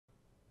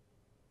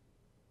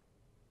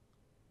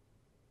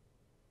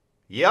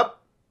Yep.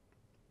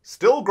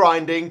 Still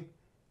grinding.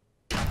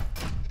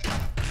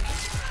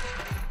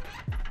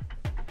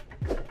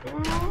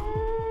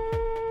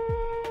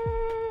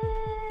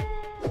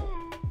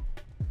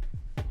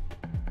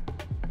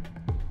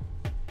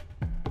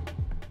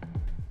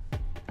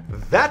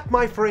 That,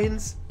 my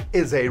friends,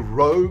 is a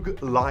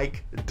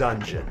rogue-like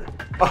dungeon.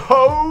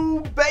 Oh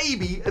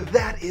baby,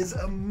 that is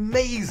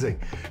amazing.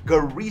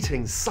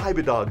 Greetings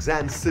cyberdogs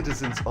and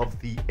citizens of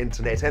the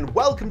internet, and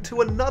welcome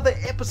to another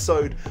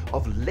episode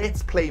of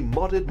Let's Play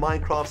Modded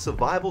Minecraft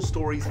Survival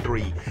Stories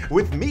 3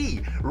 with me,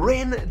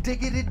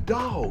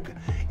 ReNDoG.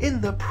 In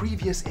the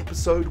previous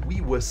episode we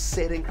were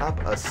setting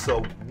up a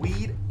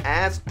sweet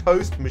ass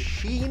toast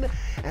machine,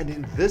 and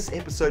in this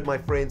episode, my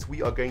friends,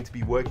 we are going to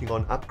be working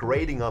on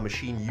upgrading our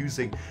machine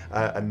using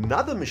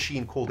another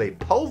machine called a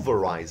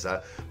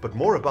Pulveriser, but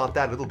more about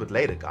that a little bit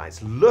later,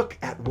 guys. Look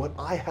at what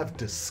I have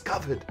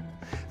discovered.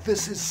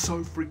 This is so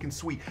freaking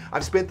sweet.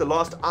 I've spent the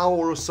last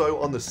hour or so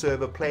on the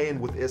server playing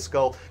with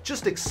Escal,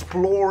 just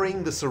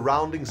exploring the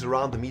surroundings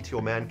around the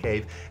Meteor Man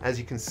Cave. As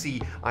you can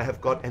see, I have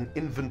got an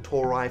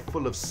inventory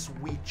full of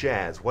sweet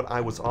jazz. What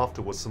I was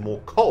after was some more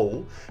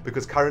coal,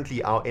 because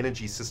currently our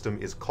energy system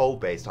is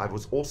coal-based. I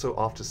was also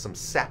after some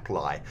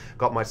sapli.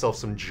 Got myself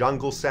some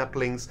jungle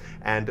saplings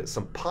and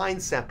some pine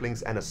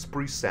saplings and a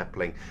spruce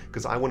sapling,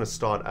 because I want to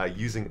start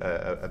using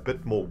a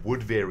bit more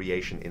wood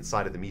variation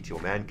inside of the Meteor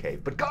Man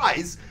Cave. But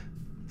guys,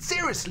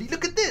 seriously,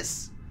 look at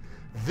this.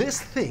 This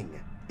thing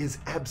is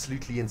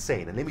absolutely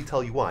insane, and let me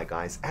tell you why,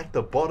 guys. At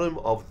the bottom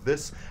of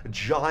this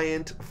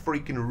giant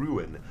freaking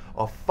ruin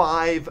are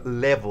 5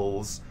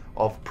 levels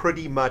of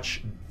pretty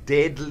much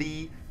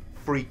deadly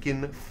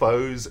freaking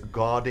foes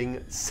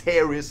guarding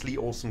seriously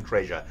awesome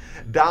treasure.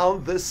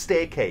 Down this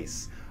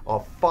staircase are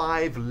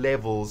 5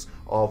 levels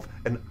of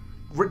an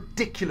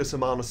ridiculous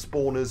amount of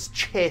spawners,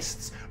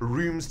 chests,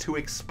 rooms to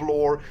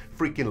explore,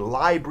 freaking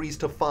libraries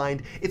to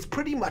find. It's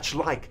pretty much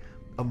like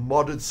a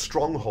modded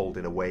stronghold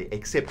in a way,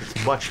 except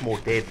it's much more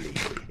deadly.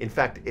 In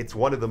fact, it's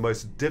one of the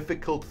most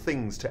difficult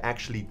things to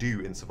actually do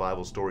in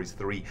Survival Stories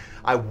 3.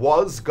 I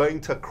was going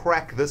to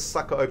crack this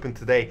sucker open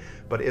today,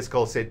 but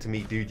Escal said to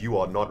me, dude, you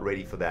are not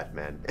ready for that,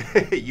 man.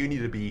 You need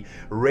to be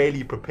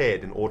really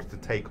prepared in order to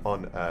take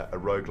on a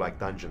roguelike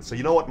dungeon. So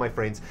you know what, my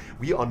friends?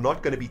 We are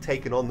not going to be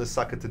taking on this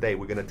sucker today.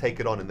 We're going to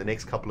take it on in the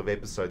next couple of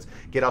episodes.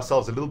 Get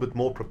ourselves a little bit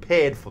more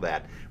prepared for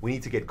that. We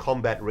need to get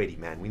combat ready,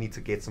 man. We need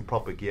to get some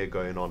proper gear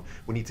going on.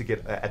 We need to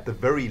get at the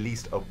very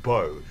least a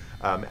bow,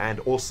 and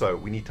also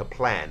we need to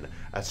plan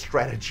a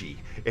strategy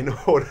in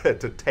order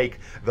to take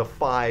the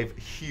 5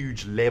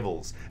 huge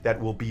levels that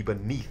will be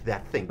beneath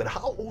that thing. But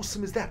how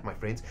awesome is that, my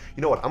friends?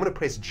 You know what, I'm going to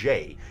press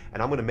J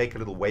and I'm going to make a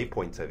little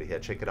waypoint over here.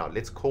 Check it out.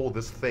 Let's call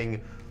this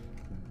thing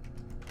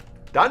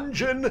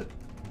Dungeon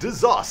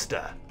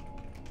Disaster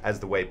as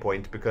the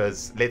waypoint,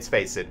 because let's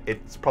face it,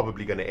 it's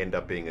probably going to end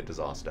up being a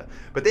disaster.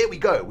 But there we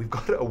go, we've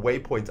got a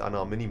waypoint on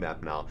our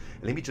minimap now.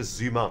 And let me just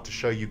zoom out to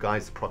show you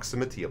guys the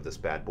proximity of this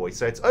bad boy.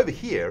 So it's over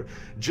here,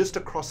 just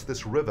across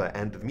this river,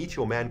 and the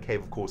Meteor Man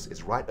Cave, of course,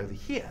 is right over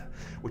here,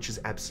 which is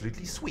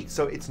absolutely sweet.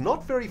 So it's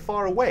not very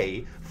far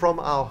away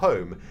from our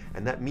home,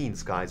 and that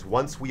means, guys,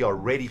 once we are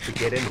ready to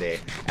get in there,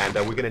 and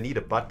we're going to need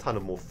a butt ton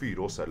of more food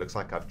also. It looks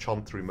like I've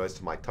chomped through most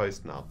of my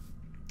toast now.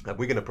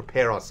 We're going to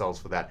prepare ourselves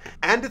for that,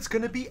 and it's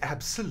going to be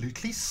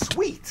absolutely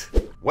sweet.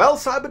 Well,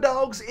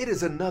 cyberdogs, it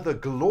is another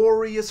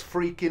glorious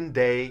freaking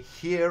day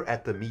here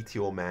at the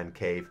Meteor Man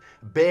Cave.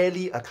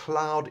 Barely a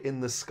cloud in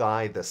the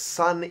sky, the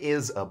sun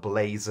is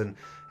ablazing,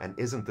 and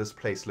isn't this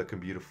place looking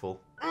beautiful?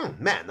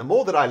 Man, the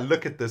more that I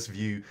look at this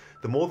view,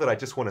 the more that I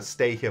just want to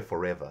stay here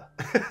forever.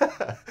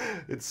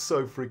 It's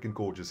so freaking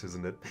gorgeous,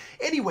 isn't it?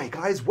 Anyway,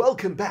 guys,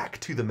 welcome back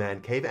to the Man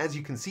Cave. As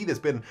you can see, there's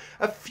been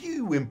a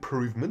few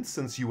improvements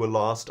since you were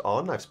last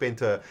on. I've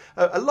spent a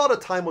lot of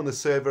time on the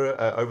server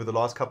over the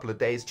last couple of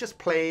days, just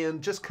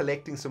playing, just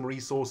collecting some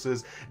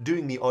resources,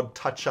 doing the odd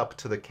touch-up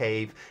to the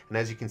cave. And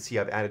as you can see,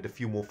 I've added a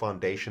few more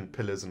foundation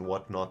pillars and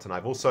whatnot. And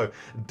I've also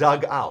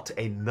dug out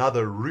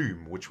another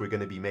room, which we're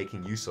going to be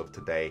making use of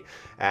today.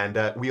 And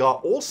we are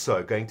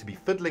also going to be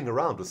fiddling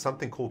around with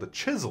something called a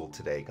chisel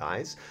today,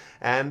 guys.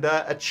 And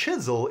a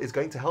chisel is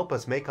going to help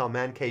us make our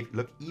man cave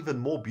look even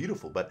more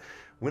beautiful. But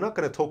we're not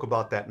going to talk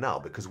about that now,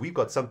 because we've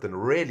got something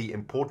really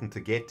important to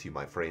get to,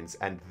 my friends.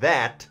 And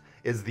that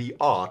is the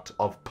art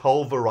of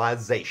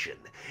pulverization.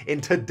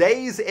 In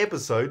today's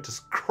episode,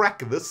 to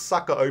crack this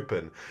sucker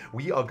open,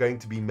 we are going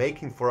to be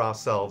making for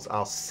ourselves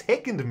our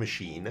second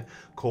machine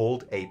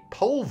called a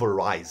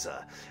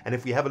Pulveriser. And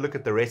if we have a look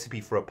at the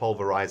recipe for a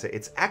Pulveriser,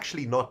 it's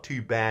actually not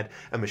too bad.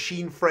 A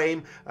machine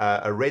frame,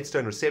 a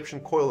redstone reception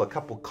coil, a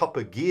couple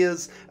copper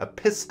gears, a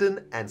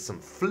piston, and some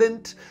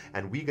flint,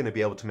 and we're going to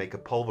be able to make a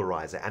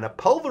Pulveriser. And a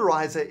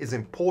Pulveriser is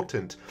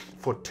important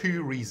for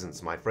 2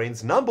 reasons, my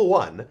friends. Number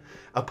 1,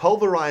 a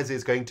Pulveriser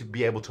is going to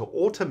be able to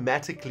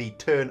automatically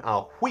turn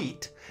our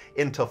wheat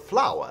into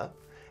flour,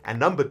 and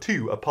number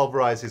 2, a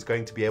Pulveriser is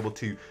going to be able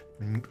to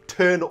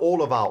turn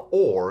all of our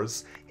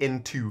ores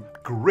into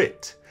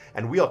grit.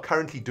 And we are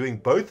currently doing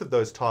both of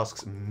those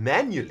tasks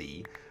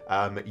manually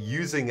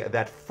using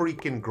that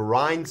freaking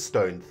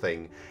grindstone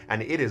thing,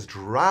 and it is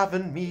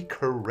driving me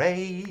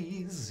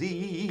crazy.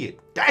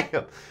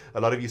 Damn! A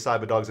lot of you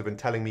cyberdogs have been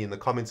telling me in the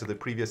comments of the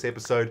previous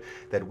episode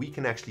that we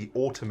can actually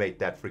automate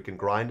that freaking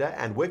grinder,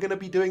 and we're going to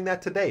be doing that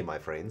today, my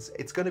friends.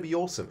 It's going to be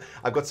awesome.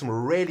 I've got some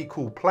really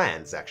cool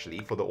plans, actually,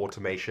 for the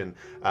automation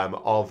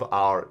of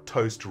our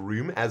toast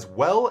room, as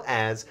well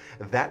as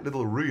that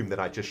little room that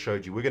I just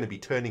showed you. We're going to be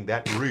turning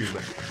that room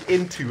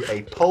into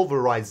a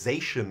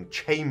pulverization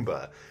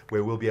chamber,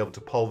 where we'll be able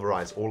to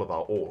pulverize all of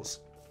our ores.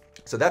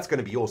 So that's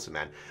going to be awesome,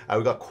 man.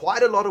 We've got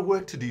quite a lot of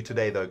work to do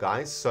today, though,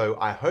 guys. So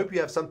I hope you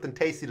have something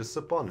tasty to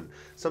sip on and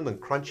something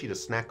crunchy to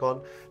snack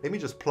on. Let me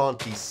just plant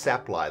these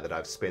sapli that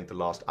I've spent the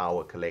last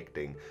hour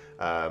collecting.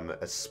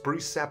 A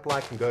spruce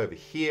sapling can go over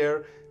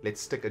here. Let's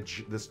stick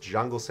this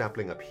jungle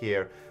sapling up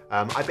here.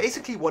 I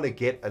basically want to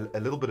get a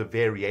little bit of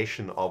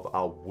variation of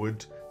our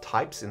wood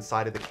types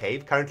inside of the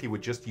cave. Currently, we're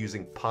just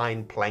using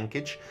pine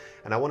plankage,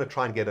 and I want to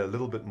try and get a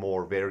little bit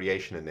more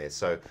variation in there.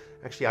 So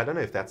actually, I don't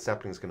know if that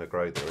sapling is going to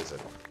grow there, is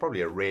it?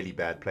 Probably a really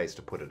bad place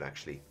to put it,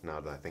 actually,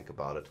 now that I think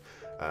about it.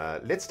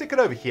 Let's stick it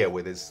over here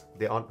where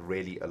there aren't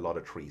really a lot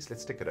of trees.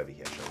 Let's stick it over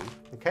here, shall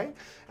we? Okay?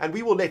 And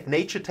we will let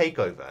nature take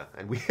over,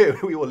 and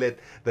we will let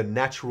the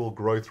natural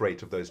growth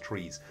rate of those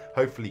trees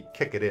hopefully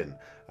kick it in.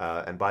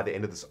 And by the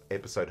end of this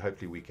episode,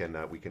 hopefully we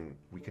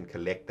can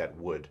collect that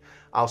wood.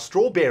 Our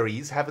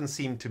strawberries haven't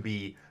seemed to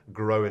be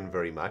growing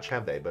very much,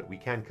 have they? But we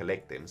can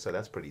collect them, so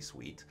that's pretty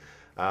sweet.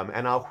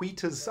 And our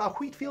wheat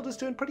field is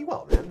doing pretty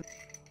well,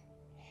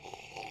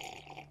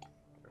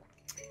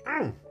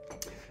 man.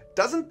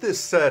 Doesn't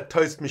this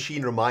toast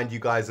machine remind you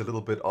guys a little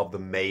bit of the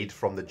maid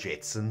from the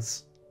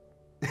Jetsons?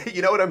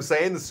 You know what I'm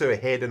saying? This is her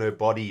head and her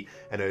body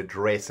and her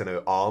dress and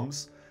her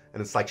arms.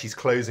 And it's like she's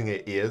closing her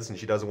ears and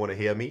she doesn't want to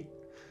hear me.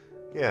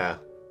 Yeah.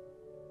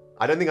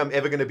 I don't think I'm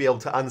ever going to be able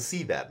to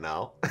unsee that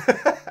now.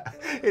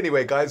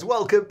 Anyway, guys,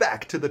 welcome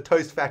back to the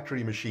Toast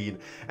Factory machine.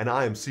 And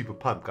I am super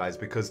pumped, guys,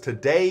 because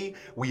today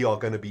we are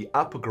going to be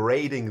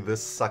upgrading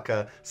this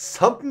sucker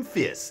something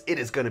fierce. It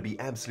is going to be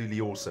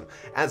absolutely awesome.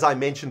 As I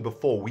mentioned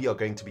before, we are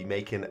going to be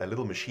making a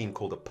little machine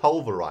called a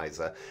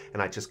Pulveriser,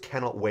 and I just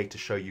cannot wait to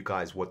show you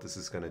guys what this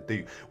is going to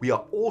do. We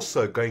are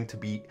also going to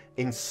be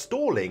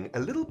installing a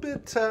little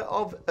bit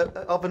of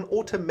an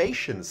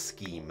automation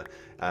scheme,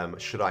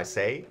 should I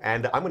say.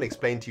 And I'm going to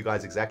explain to you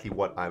guys exactly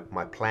what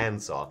my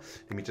plans are.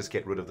 Let me just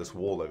get rid of this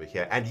wall over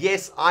here. And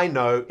yes, I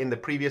know, in the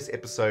previous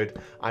episode,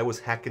 I was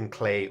hacking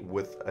clay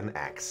with an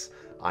axe.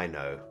 I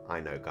know,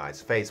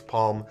 guys. Face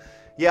palm.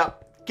 Yeah,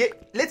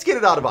 let's get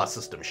it out of our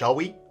system, shall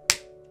we?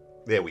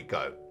 There we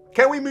go.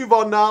 Can we move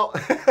on now?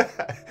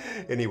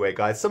 Anyway,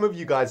 guys, some of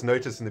you guys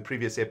noticed in the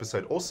previous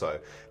episode also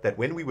that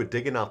when we were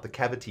digging out the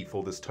cavity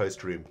for this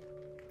toast room,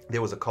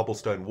 there was a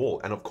cobblestone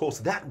wall. And of course,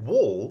 that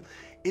wall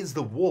is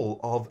the wall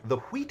of the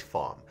wheat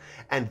farm.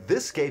 And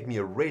this gave me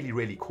a really,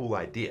 really cool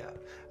idea,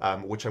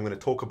 which I'm going to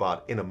talk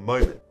about in a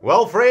moment.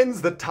 Well,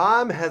 friends, the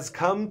time has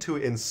come to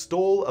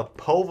install a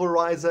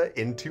pulverizer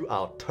into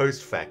our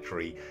toast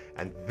factory.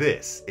 And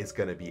this is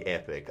going to be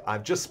epic.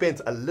 I've just spent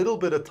a little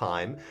bit of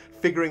time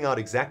figuring out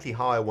exactly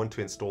how I want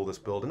to install this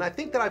build. And I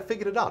think that I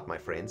figured it out, my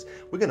friends.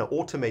 We're going to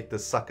automate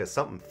this sucker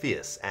something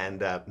fierce. And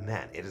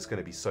man, it is going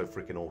to be so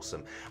freaking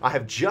awesome. I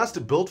have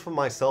just built for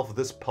myself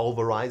this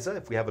pulverizer.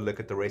 If we have a look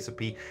at the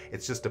recipe,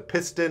 it's just a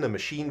piston, a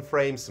machine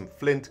frame, some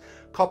flint,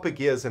 copper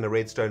gears, and a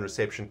redstone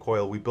reception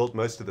coil. We built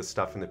most of the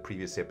stuff in the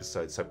previous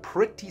episode, so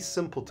pretty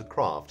simple to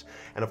craft.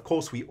 And of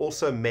course, we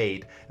also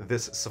made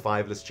this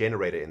survivalist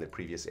generator in the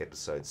previous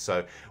episode.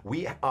 So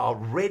we are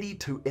ready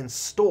to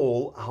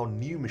install our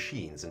new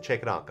machines. And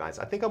check it out, guys.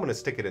 I think I'm going to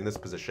stick it in this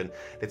position.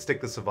 Let's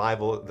stick the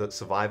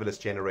survivalist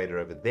generator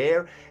over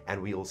there,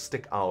 and we'll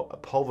stick our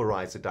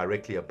pulverizer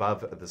directly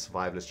above the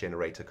survivalist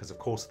generator, because of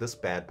course this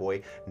bad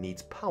boy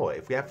needs power.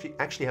 If we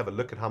actually have a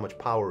look at how much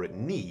power it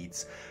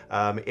needs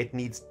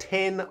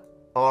 10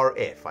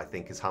 RF, I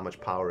think, is how much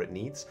power it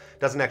needs.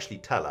 Doesn't actually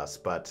tell us,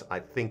 but I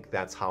think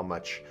that's how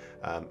much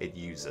it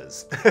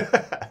uses.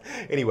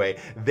 Anyway,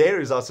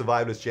 there is our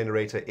survivalist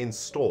generator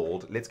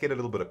installed. Let's get a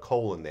little bit of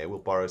coal in there. We'll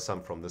borrow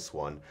some from this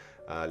one.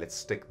 Let's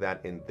stick that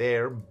in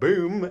there.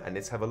 Boom. And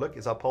let's have a look.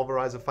 Is our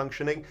pulverizer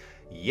functioning?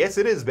 Yes,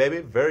 it is, baby.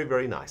 Very,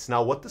 very nice.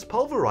 Now, what this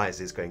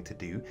pulverizer is going to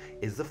do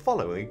is the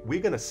following. We're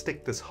going to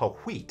stick this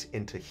wheat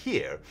into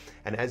here.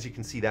 And as you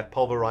can see, that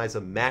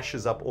pulverizer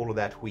mashes up all of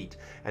that wheat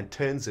and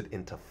turns it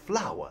into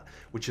flour,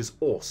 which is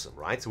awesome,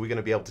 right? So we're going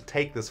to be able to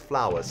take this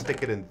flour,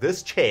 stick it in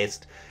this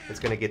chest. It's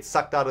going to get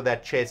sucked out of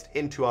that chest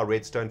into our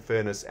redstone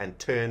furnace and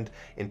turned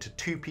into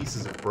 2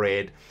 pieces of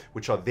bread,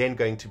 which are then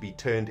going to be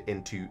turned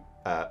into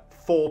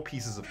 4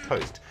 pieces of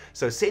toast.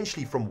 So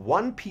essentially, from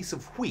 1 piece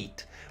of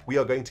wheat, we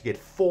are going to get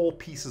 4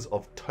 pieces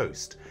of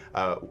toast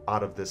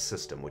out of this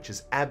system, which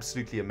is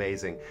absolutely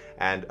amazing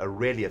and a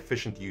really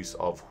efficient use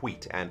of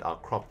wheat and our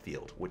crop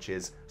field, which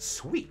is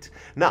sweet.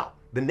 Now,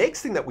 the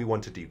next thing that we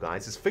want to do,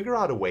 guys, is figure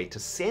out a way to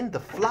send the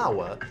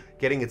flour,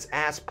 getting its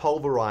ass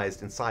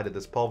pulverized inside of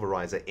this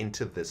pulverizer,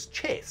 into this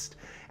chest.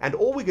 And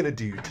all we're going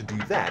to do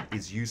that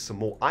is use some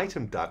more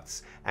item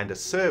ducts and a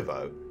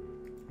servo,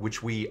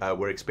 which we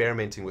were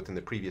experimenting with in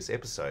the previous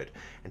episode.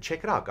 And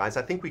check it out, guys.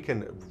 I think we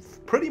can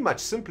pretty much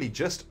simply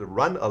just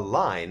run a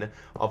line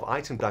of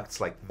item ducts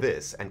like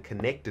this and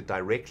connect it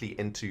directly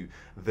into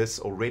this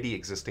already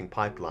existing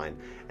pipeline.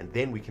 And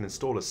then we can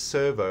install a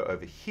servo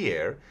over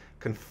here,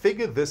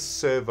 configure this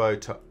servo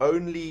to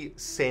only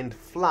send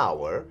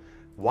flour,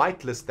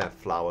 whitelist that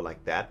flour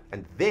like that,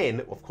 and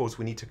then, of course,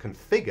 we need to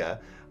configure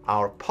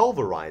our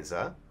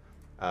pulverizer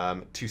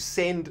to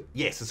send,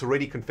 yes, it's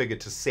already configured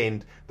to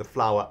send the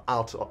flour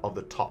out of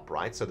the top,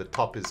 right? So the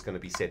top is going to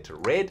be set to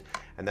red,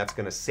 and that's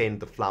going to send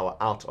the flour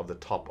out of the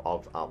top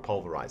of our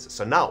pulverizer.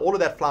 So now all of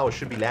that flour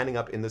should be landing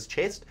up in this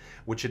chest,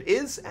 which it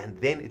is, and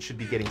then it should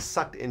be getting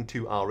sucked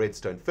into our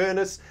redstone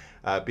furnace,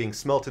 being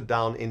smelted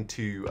down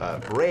into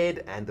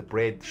bread, and the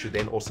bread should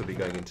then also be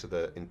going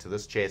into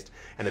this chest,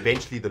 and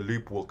eventually the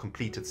loop will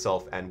complete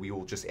itself and we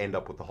will just end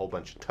up with a whole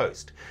bunch of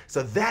toast.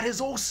 So that is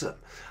awesome.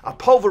 Our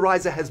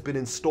pulverizer has been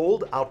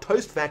installed, our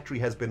toast factory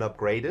has been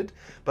upgraded,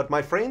 but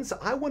my friends,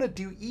 I want to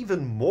do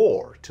even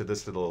more to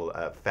this little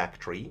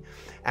factory,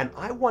 and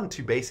I want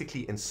to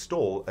basically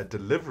install a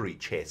delivery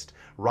chest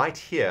right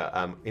here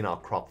in our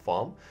crop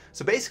farm.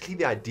 So basically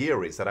the idea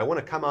is that I want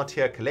to come out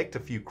here, collect a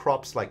few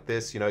crops like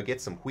this, you know,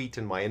 get some wheat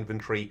in my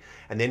inventory,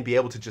 and then be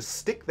able to just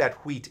stick that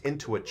wheat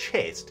into a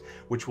chest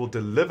which will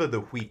deliver the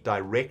wheat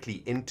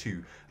directly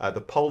into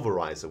the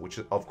pulverizer, which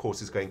of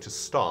course is going to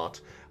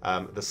start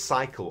the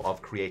cycle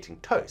of creating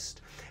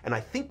toast. And I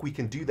think we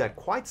can do that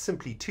quite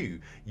simply too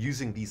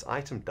using these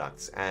item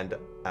ducts. And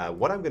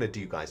what I'm going to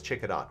do, guys,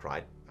 check it out,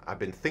 right? I've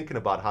been thinking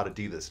about how to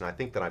do this, and I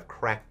think that I've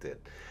cracked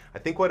it. I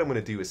think what I'm going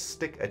to do is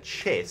stick a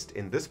chest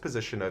in this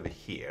position over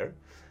here.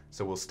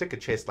 So we'll stick a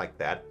chest like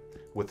that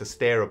with a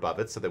stair above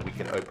it so that we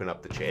can open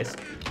up the chest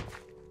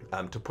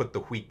to put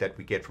the wheat that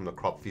we get from the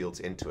crop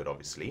fields into it,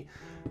 obviously.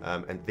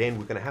 And then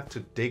we're going to have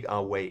to dig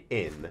our way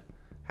in.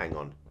 Hang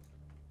on.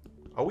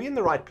 Are we in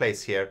the right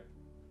place here?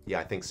 Yeah,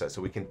 I think so.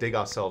 So we can dig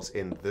ourselves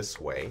in this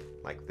way,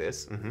 like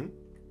this.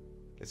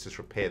 Let's just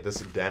repair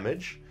this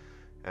damage.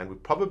 And we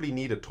probably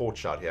need a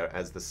torch out here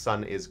as the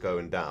sun is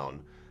going down.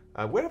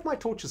 Where have my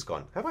torches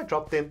gone? Have I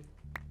dropped them?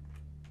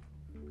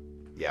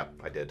 Yeah,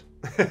 I did.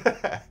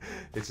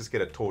 Let's just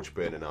get a torch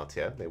burning out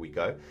here. There we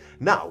go.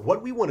 Now,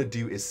 what we want to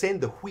do is send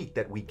the wheat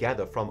that we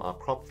gather from our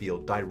crop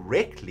field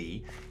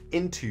directly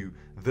into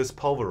this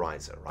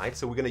pulverizer, right?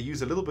 So we're going to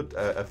use a little bit,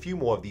 a few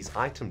more of these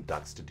item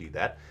ducts to do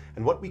that.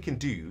 And what we can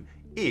do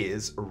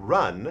is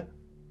run...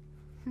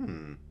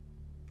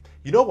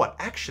 You know what?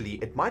 Actually,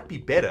 it might be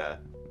better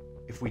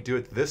if we do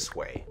it this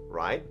way,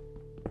 right?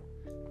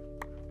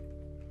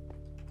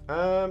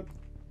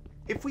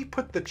 If we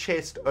put the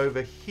chest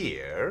over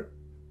here...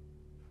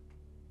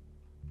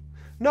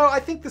 No,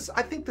 I think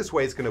this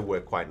way is going to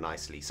work quite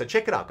nicely. So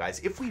check it out, guys.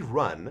 If we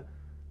run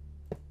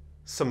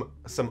some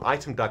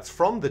item ducts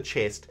from the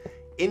chest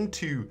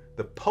into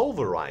the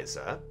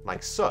pulverizer,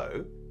 like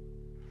so,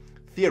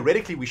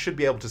 theoretically we should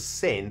be able to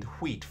send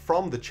wheat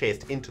from the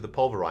chest into the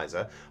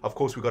pulverizer. Of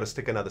course, we've got to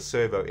stick another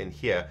servo in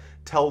here,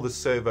 tell the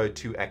servo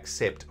to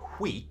accept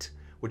wheat,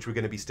 which we're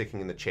going to be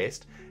sticking in the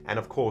chest, and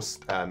of course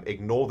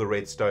ignore the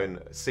redstone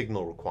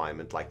signal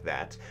requirement like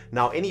that.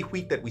 Now any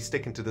wheat that we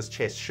stick into this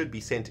chest should be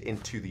sent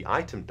into the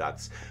item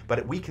ducts,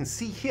 but we can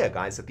see here,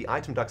 guys, that the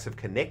item ducts have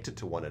connected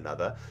to one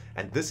another,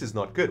 and this is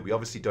not good. We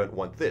obviously don't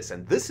want this,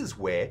 and this is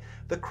where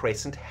the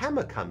crescent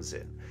hammer comes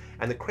in.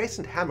 And the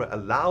crescent hammer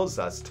allows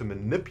us to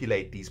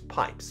manipulate these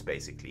pipes,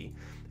 basically.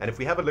 And if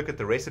we have a look at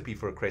the recipe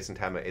for a crescent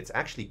hammer, it's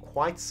actually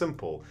quite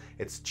simple.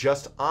 It's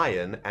just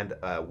iron and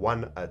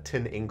one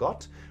tin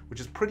ingot, which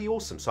is pretty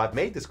awesome. So I've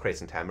made this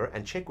crescent hammer,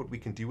 and check what we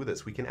can do with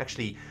this. We can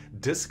actually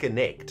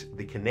disconnect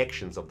the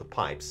connections of the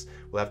pipes.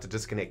 We'll have to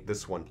disconnect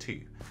this one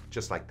too,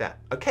 just like that.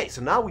 Okay,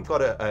 so now we've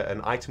got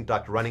an item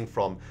duct running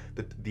from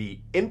the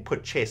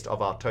input chest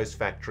of our toast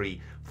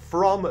factory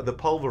from the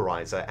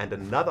pulverizer, and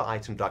another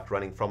item duct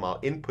running from our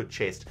input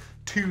chest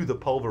to the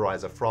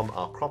pulverizer from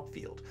our crop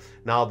field.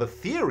 Now the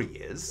theory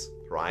is,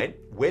 right,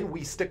 when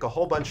we stick a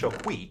whole bunch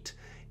of wheat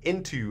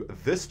into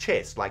this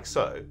chest like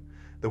so,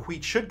 the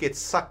wheat should get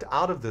sucked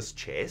out of this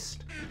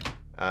chest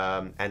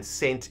and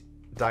sent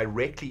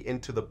directly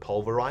into the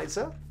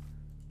pulverizer.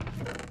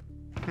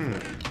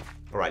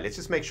 All right, let's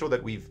just make sure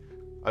that we've...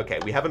 Okay,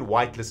 we haven't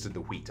whitelisted the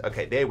wheat.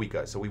 Okay, there we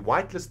go. So we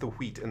whitelist the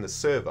wheat in the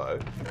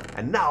servo,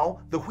 and now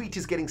the wheat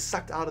is getting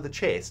sucked out of the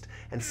chest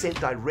and sent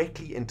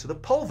directly into the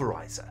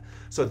pulverizer.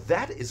 So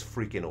that is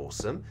freaking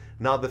awesome.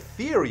 Now the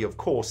theory, of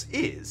course,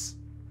 is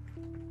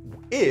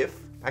if...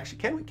 Actually,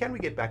 can we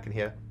get back in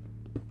here?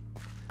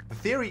 The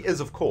theory is,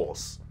 of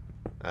course...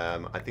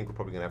 I think we're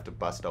probably going to have to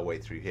bust our way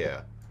through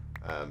here.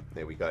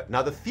 There we go.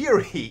 Now the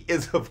theory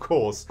is, of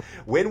course,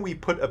 when we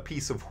put a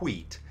piece of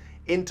wheat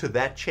into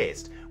that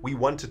chest, we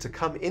want it to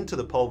come into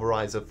the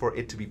pulverizer, for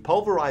it to be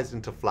pulverized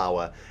into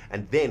flour,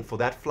 and then for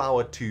that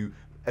flour to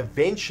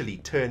eventually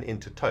turn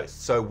into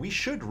toast. So we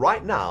should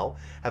right now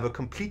have a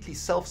completely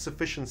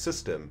self-sufficient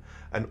system,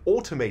 an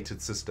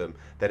automated system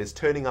that is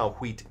turning our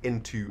wheat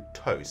into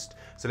toast.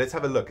 So let's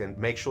have a look and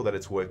make sure that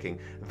it's working.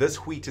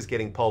 This wheat is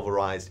getting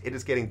pulverized. It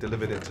is getting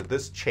delivered into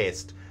this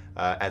chest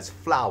as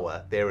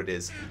flour. There it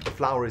is. The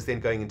flour is then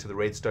going into the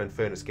redstone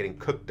furnace, getting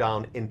cooked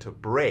down into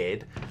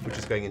bread, which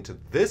is going into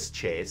this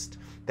chest.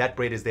 That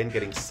bread is then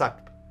getting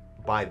sucked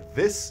by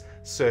this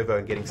servo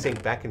and getting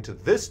sent back into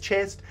this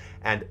chest,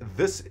 and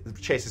this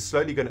chest is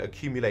slowly going to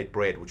accumulate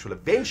bread, which will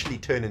eventually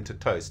turn into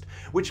toast,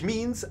 which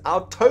means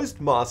our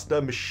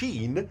Toastmaster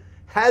machine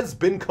has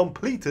been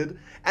completed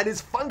and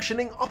is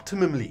functioning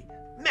optimally.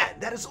 Man,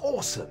 that is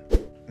awesome.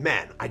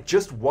 Man, I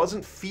just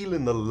wasn't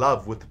feeling the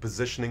love with the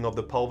positioning of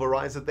the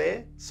pulverizer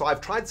there. So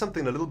I've tried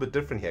something a little bit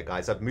different here,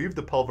 guys. I've moved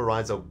the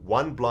pulverizer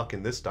one block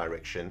in this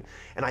direction,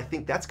 and I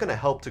think that's going to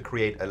help to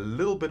create a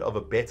little bit of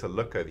a better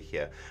look over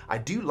here. I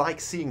do like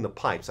seeing the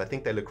pipes. I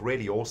think they look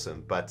really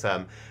awesome, but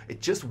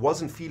it just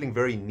wasn't feeling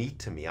very neat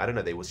to me. I don't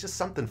know, there was just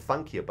something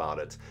funky about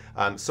it.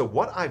 So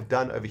what I've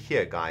done over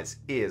here, guys,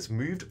 is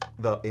moved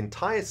the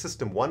entire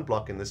system one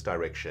block in this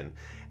direction,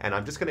 and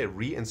I'm just going to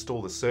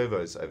reinstall the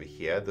servos over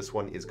here. This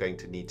one is going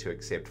to need to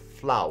accept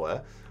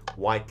flour,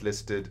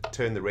 whitelisted,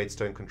 turn the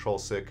redstone control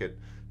circuit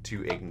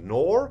to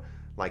ignore,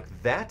 like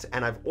that.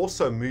 And I've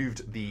also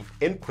moved the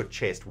input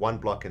chest one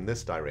block in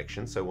this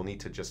direction, so we'll need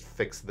to just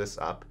fix this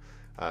up,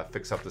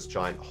 fix up this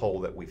giant hole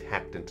that we've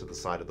hacked into the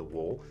side of the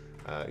wall.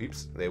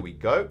 Oops, there we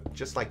go,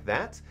 just like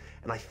that.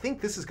 And I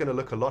think this is going to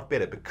look a lot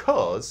better,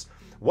 because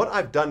what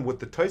I've done with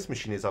the toast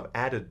machine is I've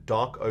added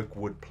dark oak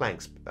wood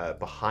planks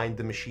behind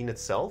the machine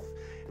itself,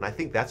 and I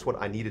think that's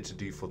what I needed to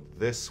do for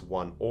this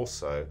one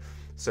also.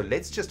 So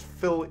let's just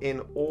fill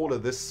in all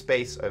of this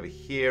space over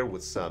here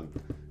with some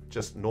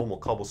just normal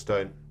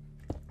cobblestone.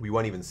 We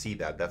won't even see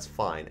that, that's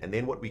fine. And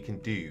then what we can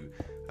do,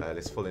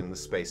 let's fill in the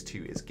space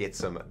too, is get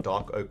some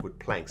dark oak wood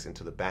planks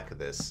into the back of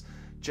this,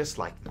 just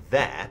like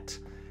that.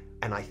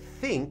 And I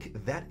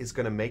think that is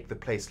going to make the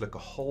place look a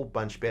whole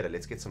bunch better.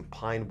 Let's get some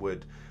pine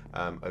wood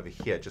over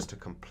here just to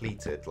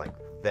complete it, like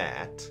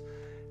that.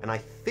 And I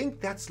think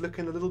that's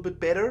looking a little bit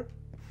better.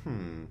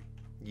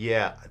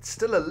 Yeah, it's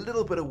still a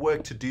little bit of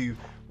work to do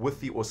with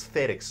the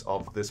aesthetics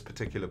of this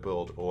particular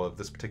build, or of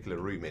this particular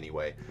room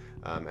anyway.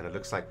 And it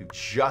looks like we've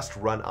just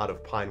run out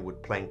of pine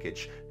wood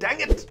plankage.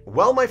 Dang it!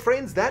 Well, my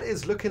friends, that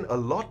is looking a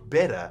lot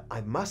better,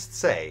 I must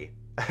say.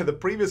 The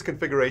previous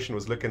configuration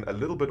was looking a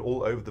little bit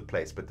all over the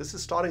place, but this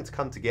is starting to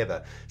come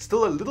together.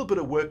 Still a little bit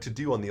of work to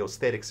do on the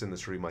aesthetics in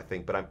this room, I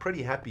think, but I'm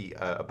pretty happy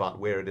about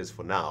where it is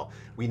for now.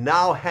 We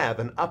now have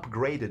an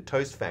upgraded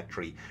toast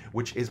factory,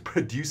 which is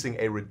producing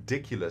a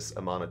ridiculous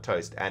amount of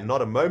toast, and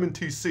not a moment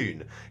too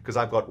soon, because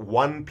I've got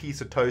one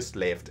piece of toast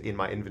left in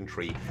my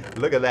inventory.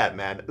 Look at that,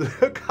 man.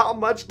 Look how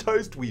much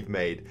toast we've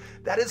made.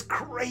 That is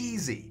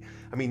crazy.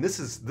 I mean, this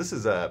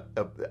is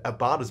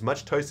about as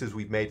much toast as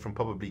we've made from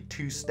probably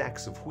 2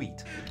 stacks of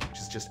wheat, which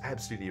is just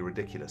absolutely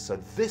ridiculous. So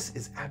this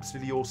is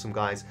absolutely awesome,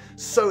 guys.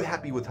 So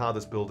happy with how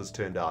this build has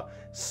turned out.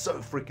 So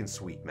freaking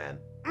sweet, man.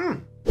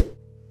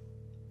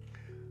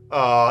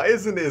 Aw,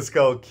 isn't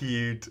Iscal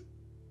cute?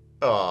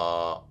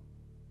 Aw.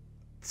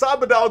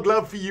 Cyberdog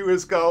love for you,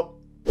 Iscal.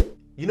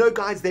 You know,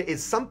 guys, there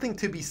is something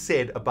to be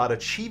said about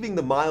achieving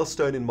the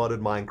milestone in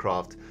modded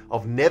Minecraft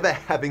of never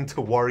having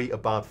to worry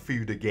about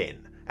food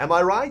again. Am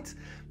I right?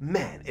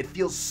 Man, it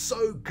feels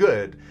so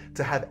good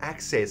to have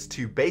access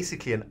to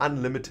basically an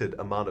unlimited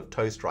amount of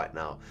toast right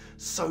now.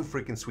 So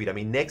freaking sweet. I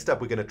mean, next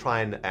up we're going to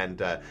try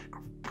and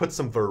put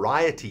some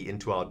variety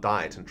into our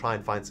diet and try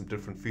and find some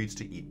different foods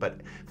to eat.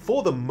 But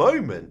for the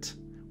moment,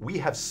 we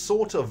have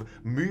sort of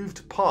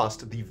moved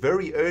past the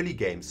very early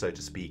game, so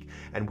to speak,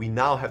 and we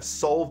now have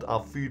solved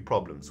our food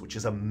problems, which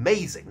is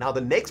amazing. Now, the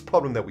next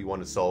problem that we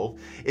want to solve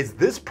is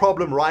this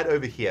problem right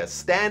over here,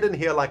 standing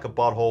here like a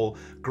butthole,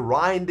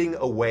 grinding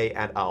away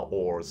at our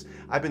ores.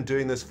 I've been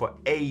doing this for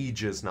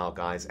ages now,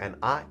 guys, and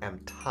I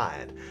am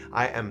tired.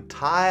 I am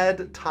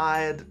tired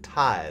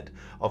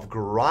of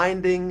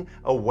grinding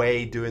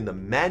away, doing the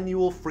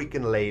manual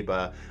freaking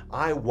labor.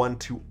 I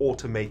want to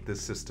automate this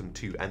system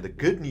too, and the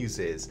good news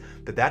is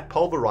that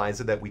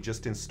pulverizer that we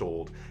just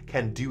installed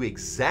can do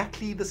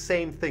exactly the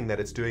same thing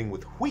that it's doing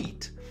with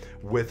wheat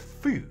with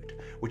food,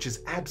 which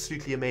is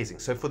absolutely amazing.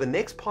 So for the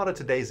next part of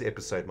today's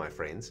episode, my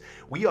friends,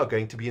 we are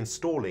going to be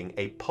installing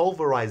a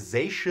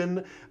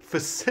pulverization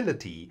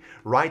facility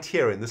right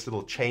here in this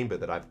little chamber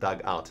that I've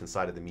dug out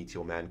inside of the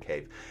Meteor Man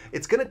Cave.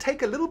 It's going to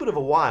take a little bit of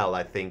a while,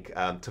 I think,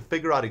 to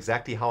figure out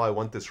exactly how I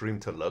want this room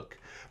to look.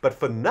 But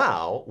for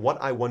now,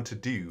 what I want to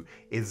do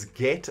is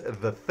get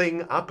the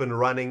thing up and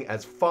running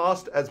as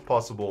fast as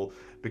possible,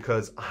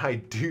 because I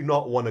do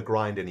not want to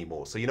grind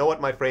anymore. So you know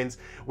what, my friends?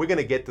 We're going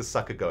to get this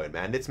sucker going,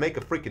 man. Let's make a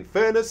freaking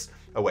furnace.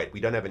 Oh wait, we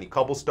don't have any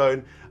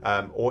cobblestone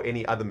or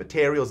any other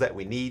materials that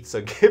we need.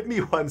 So give me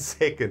 1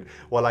 second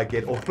while I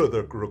get all of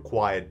the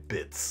required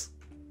bits.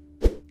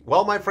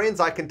 Well, my friends,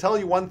 I can tell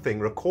you one thing.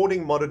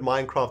 Recording modded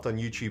Minecraft on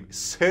YouTube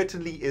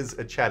certainly is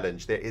a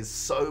challenge. There is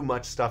so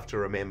much stuff to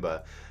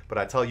remember. But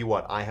I tell you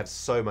what, I have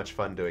so much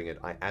fun doing it.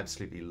 I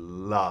absolutely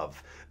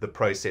love the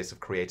process of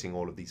creating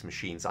all of these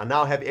machines. I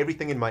now have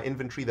everything in my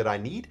inventory that I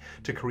need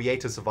to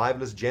create a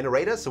survivalist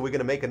generator. So we're going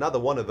to make another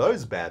one of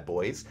those bad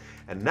boys.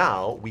 And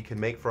now we can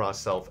make for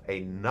ourselves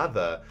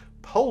another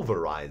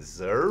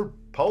pulverizer.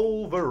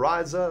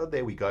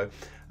 There we go.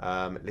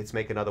 Let's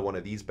make another one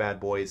of these bad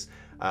boys.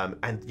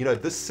 And you know,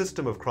 this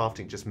system of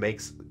crafting just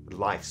makes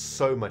life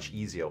so much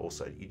easier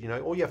also. You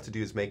know, all you have to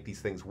do is make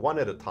these things one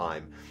at a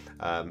time,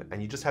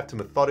 and you just have to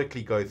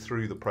methodically go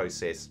through the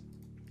process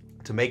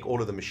to make all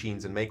of the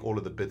machines and make all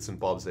of the bits and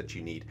bobs that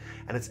you need.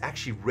 And it's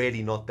actually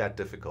really not that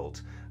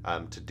difficult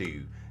to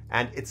do.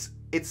 And it's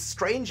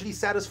strangely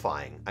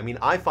satisfying. I mean,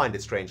 I find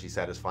it strangely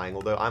satisfying,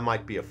 although I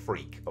might be a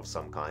freak of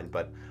some kind,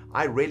 but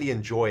I really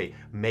enjoy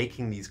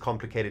making these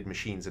complicated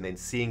machines and then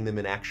seeing them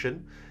in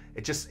action.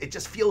 It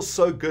just feels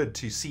so good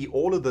to see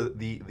all of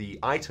the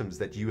items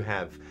that you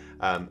have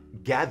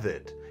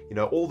gathered. You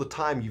know, all the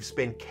time you've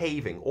spent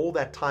caving, all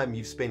that time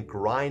you've spent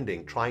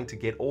grinding, trying to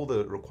get all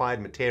the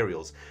required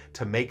materials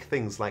to make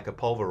things like a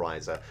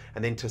pulverizer,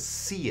 and then to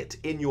see it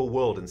in your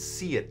world and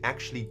see it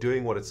actually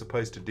doing what it's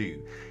supposed to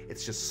do.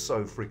 It's just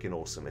so freaking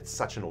awesome. It's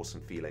such an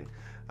awesome feeling.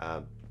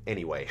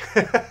 Anyway,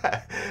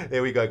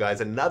 there we go,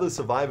 guys. Another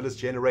survivalist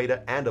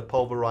generator and a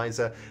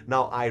pulverizer.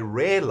 Now, I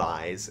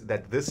realize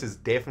that this is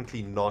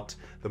definitely not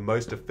the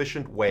most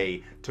efficient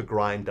way to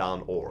grind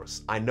down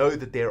ores. I know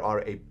that there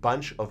are a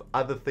bunch of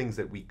other things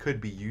that we could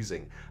be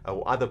using,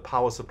 or other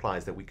power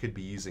supplies that we could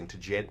be using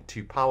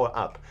to power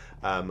up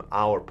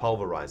our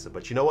pulverizer.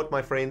 But you know what,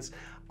 my friends?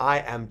 I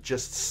am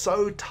just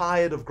so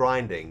tired of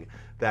grinding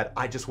that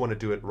I just want to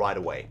do it right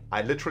away.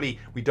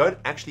 We don't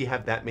actually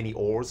have that many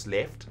ores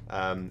left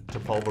to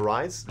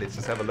pulverize. Let's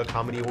just have a look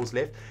how many ores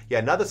left. Yeah,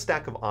 another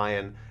stack of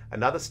iron,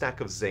 another stack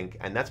of zinc,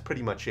 and that's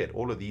pretty much it.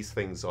 All of these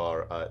things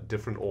are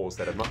different ores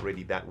that I'm not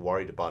really that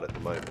worried about at the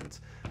moment.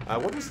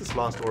 What was this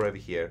last ore over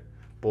here?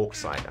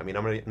 Bauxite. I mean,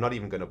 I'm not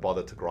even going to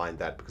bother to grind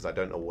that because I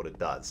don't know what it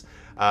does.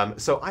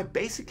 So I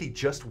basically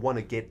just want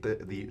to get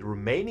the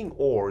remaining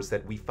ores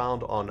that we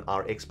found on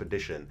our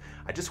expedition.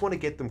 I just want to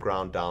get them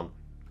ground down.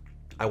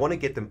 I want to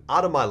get them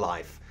out of my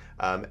life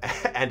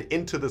and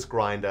into this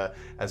grinder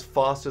as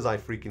fast as I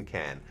freaking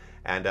can.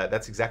 And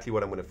that's exactly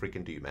what I'm going to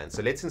freaking do, man.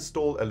 So let's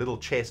install a little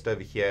chest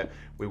over here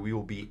where we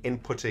will be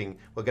inputting.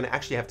 We're going to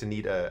actually have to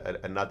need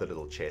another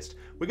little chest.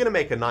 We're going to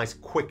make a nice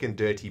quick and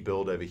dirty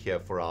build over here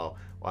for our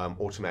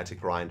automatic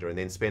grinder, and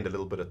then spend a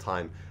little bit of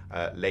time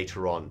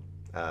later on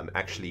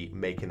actually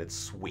making it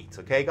sweet.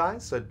 Okay,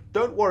 guys? So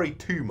don't worry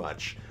too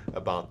much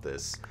about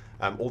this.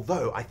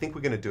 Although I think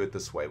we're going to do it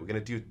this way. We're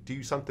going to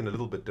do something a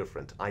little bit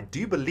different. I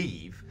do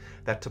believe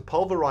that to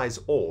pulverize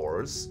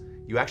ores,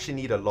 you actually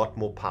need a lot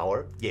more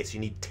power. Yes, you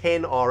need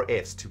 10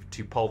 RFs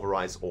to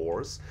pulverize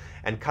ores.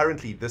 And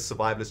currently, this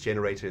survivalist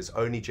generator is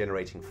only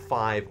generating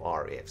 5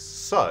 RFs.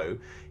 So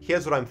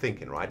here's what I'm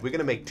thinking, right? We're going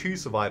to make 2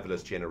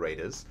 survivalist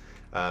generators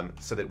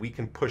so that we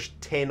can push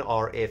 10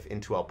 RF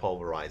into our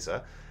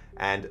pulverizer.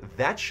 And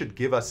that should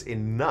give us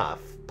enough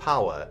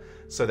power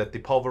so that the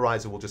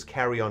pulverizer will just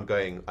carry on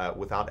going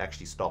without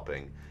actually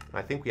stopping. And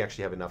I think we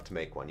actually have enough to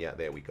make one. Yeah,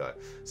 there we go.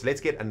 So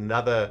let's get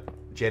another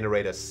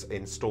generator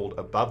installed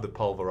above the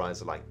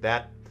pulverizer like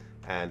that.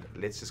 And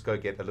let's just go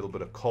get a little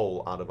bit of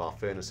coal out of our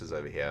furnaces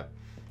over here.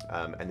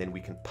 And then we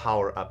can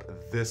power up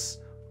this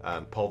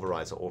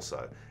pulverizer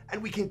also.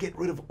 And we can get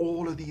rid of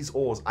all of these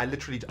ores. I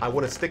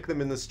want to stick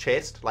them in this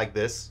chest like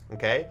this,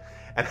 okay?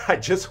 And I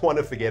just want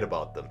to forget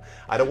about them.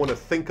 I don't want to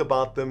think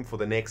about them for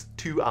the next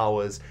 2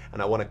 hours,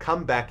 and I want to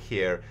come back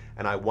here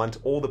and I want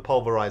all the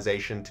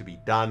pulverization to be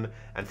done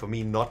and for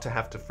me not to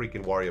have to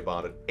freaking worry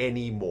about it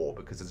anymore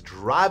because it's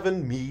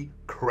driving me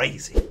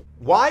crazy.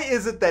 Why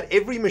is it that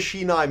every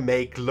machine I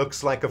make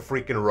looks like a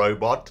freaking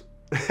robot?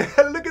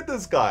 Look at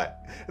this guy.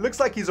 It looks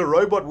like he's a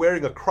robot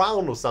wearing a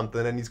crown or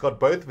something, and he's got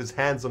both of his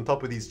hands on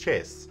top of these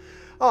chests.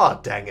 Oh,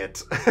 dang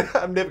it.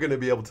 I'm never going to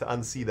be able to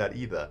unsee that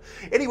either.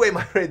 Anyway,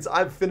 my friends,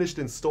 I've finished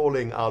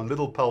installing our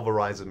little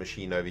pulverizer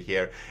machine over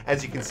here.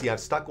 As you can see,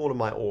 I've stuck all of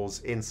my ores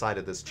inside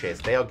of this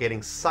chest. They are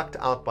getting sucked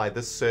out by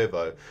this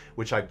servo,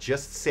 which I've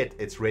just set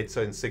its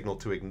redstone signal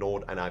to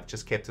ignored, and I've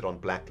just kept it on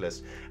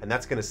blacklist. And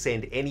that's going to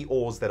send any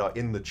ores that are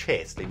in the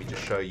chest. Let me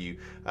just show you.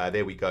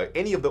 There we go.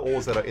 Any of the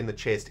ores that are in the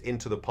chest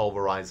into the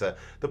pulverizer.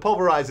 The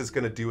pulverizer is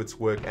going to do its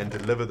work and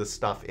deliver the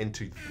stuff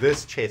into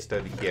this chest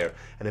over here.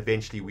 And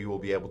eventually we will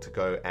be able to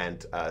go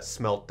and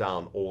smelt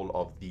down all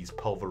of these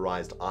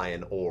pulverized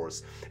iron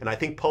ores. And I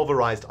think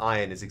pulverized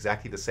iron is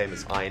exactly the same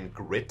as iron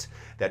grit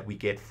that we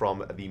get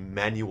from the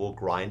manual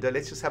grinder.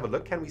 Let's just have a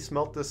look. Can we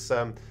smelt this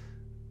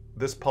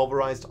this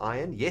pulverized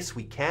iron? Yes,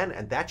 we can,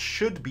 and that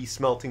should be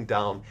smelting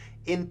down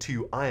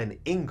into iron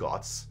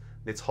ingots.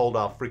 Let's hold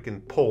our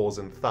freaking paws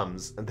and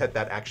thumbs and that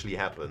actually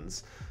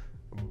happens.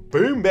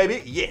 Boom,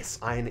 baby. Yes,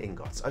 iron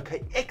ingots.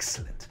 Okay,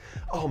 excellent.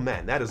 Oh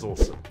man, that is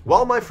awesome.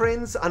 Well, my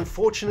friends,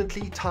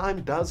 unfortunately,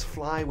 time does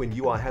fly when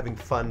you are having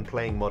fun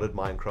playing modded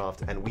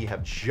Minecraft, and we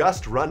have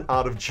just run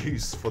out of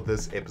juice for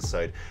this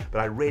episode,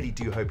 but I really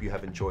do hope you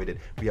have enjoyed it.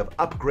 We have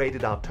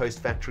upgraded our toast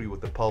factory with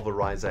the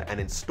pulverizer and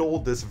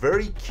installed this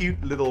very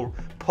cute little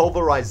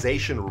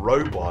pulverization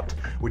robot,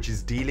 which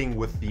is dealing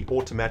with the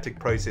automatic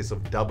process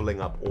of doubling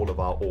up all of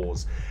our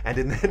ores. And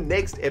in the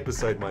next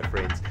episode, my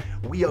friends,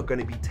 we are going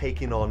to be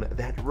taking on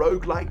that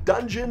roguelike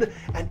dungeon,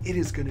 and it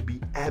is going to be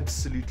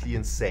absolutely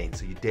insane.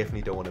 So you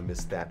definitely don't want to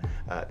miss that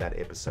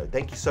episode.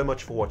 Thank you so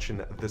much for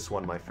watching this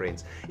one, my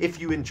friends. If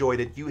you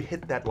enjoyed it, you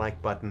hit that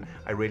like button.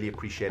 I really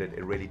appreciate it.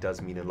 It really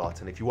does mean a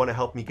lot. And if you want to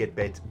help me get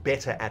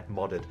better at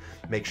modded,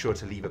 make sure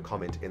to leave a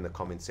comment in the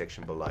comment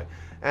section below.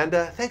 And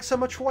thanks so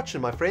much for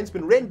watching, my friends. It's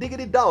been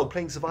ReNDoG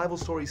playing Survival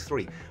Stories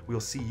 3. We'll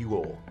see you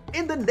all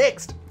in the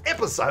next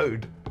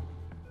episode.